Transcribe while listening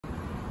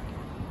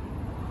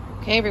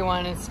Okay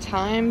everyone, it's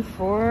time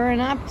for an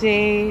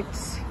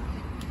update.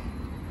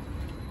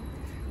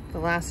 The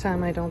last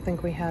time I don't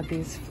think we had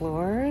these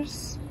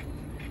floors.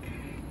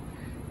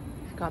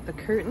 We've got the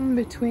curtain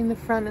between the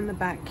front and the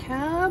back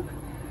cab.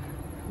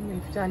 And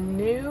we've done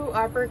new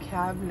upper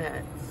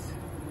cabinets.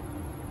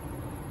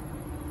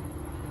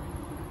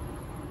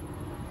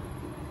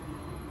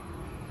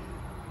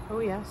 Oh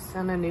yes,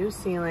 and a new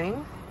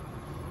ceiling.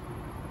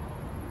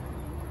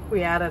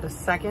 We added a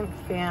second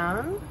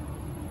fan.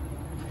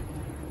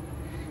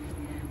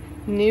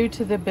 New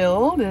to the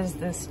build is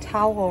this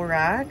towel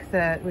rack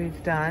that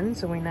we've done,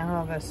 so we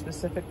now have a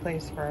specific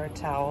place for our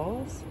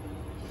towels.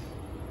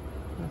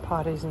 The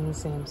potty's in the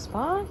same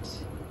spot.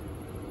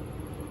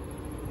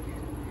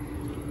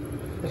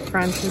 The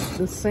front is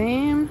the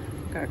same.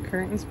 Got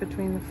curtains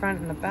between the front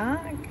and the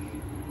back.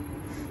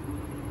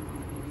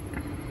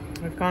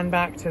 We've gone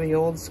back to the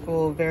old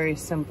school, very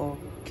simple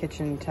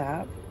kitchen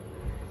tap.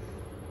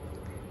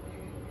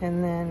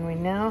 And then we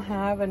now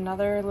have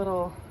another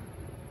little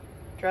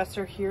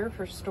dresser here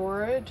for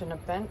storage and a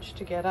bench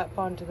to get up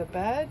onto the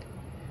bed.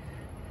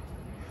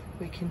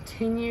 We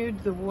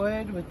continued the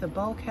wood with the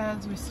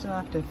bulkheads. We still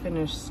have to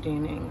finish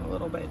staining a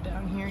little bit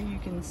down here. You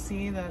can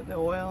see that the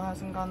oil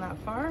hasn't gone that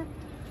far.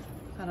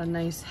 Got a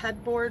nice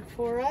headboard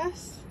for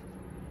us.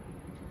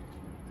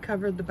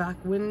 Covered the back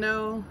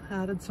window,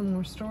 added some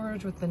more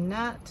storage with the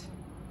net.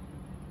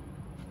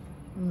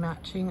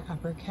 Matching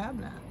upper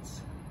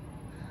cabinets.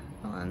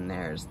 Oh, and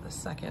there's the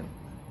second.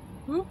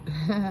 Whoop.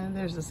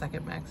 There's the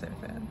second Maxxair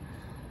fan.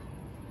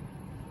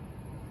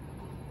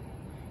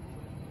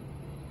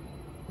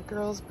 The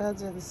girls'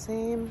 beds are the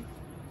same.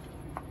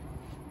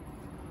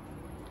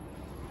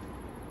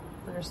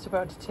 We're just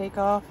about to take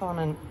off on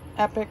an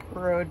epic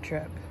road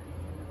trip.